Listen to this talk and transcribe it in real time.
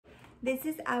This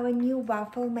is our new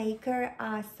waffle maker.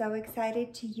 So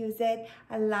excited to use it.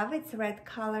 I love its red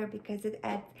color because it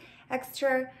adds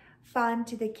extra fun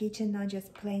to the kitchen, not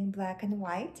just plain black and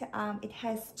white. It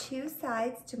has two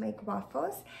sides to make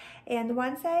waffles, and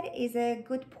one side is a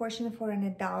good portion for an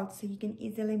adult, so you can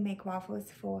easily make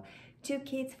waffles for two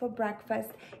kids for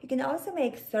breakfast. You can also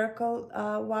make circle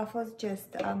waffles,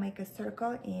 just make a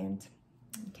circle and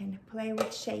you can play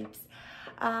with shapes.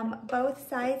 Both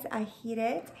sides are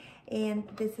heated, and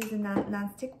this is a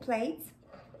non-stick plate.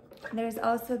 There's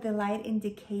also the light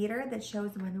indicator that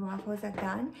shows when waffles are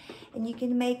done, and you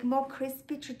can make more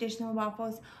crispy traditional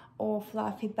waffles or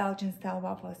fluffy Belgian style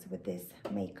waffles with this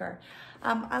maker.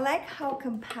 I like how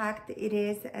compact it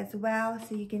is as well,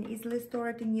 so you can easily store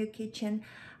it in your kitchen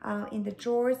in the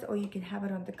drawers, or you can have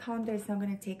it on the counter. It's not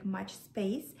going to take much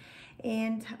space,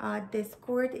 and this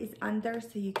cord is under,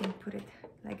 so you can put it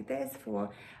like this for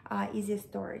easy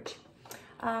storage.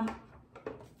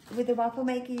 With the waffle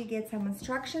maker, you get some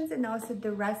instructions and also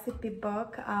the recipe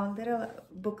book, a little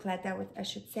booklet, I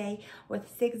should say, with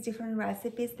 6 different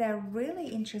recipes. They're really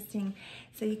interesting,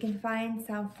 so you can find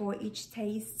some for each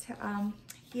taste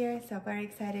here. So very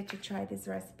excited to try these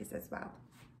recipes as well.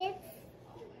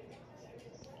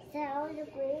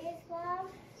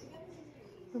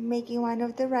 We're making one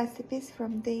of the recipes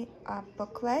from the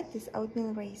booklet, this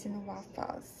oatmeal raisin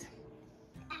waffles.